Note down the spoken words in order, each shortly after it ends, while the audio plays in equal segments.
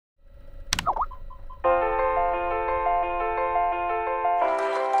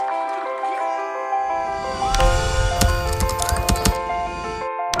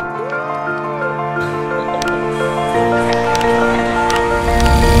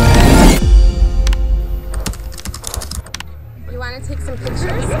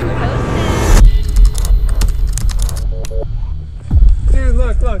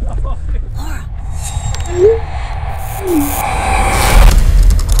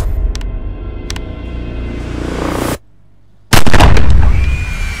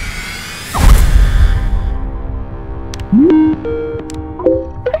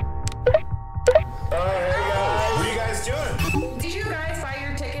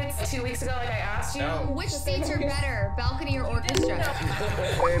2 weeks ago like I asked you? No. Which seats are better, balcony or orchestra?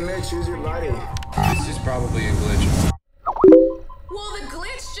 Hey, Mitch, choose your body. This is probably a glitch. Well, the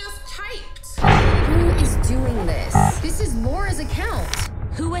glitch just typed. Who is doing this? This is Laura's account.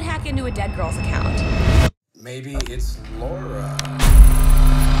 Who would hack into a dead girl's account? Maybe it's Laura.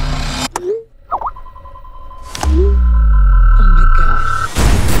 Oh my god.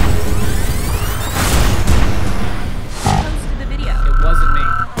 Posted the video. It wasn't me.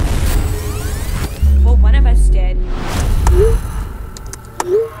 Well, one of us did.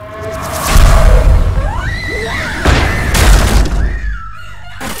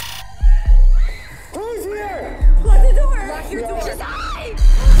 Who's here? Lock the door! Lock your door! Josiah!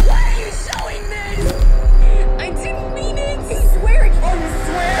 Why are you showing this? I didn't mean it! I swear it! Oh, you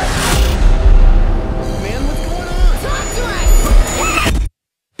swear? Man, what's going on? Talk to us!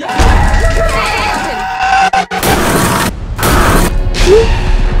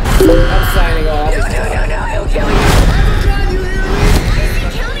 I'm sorry.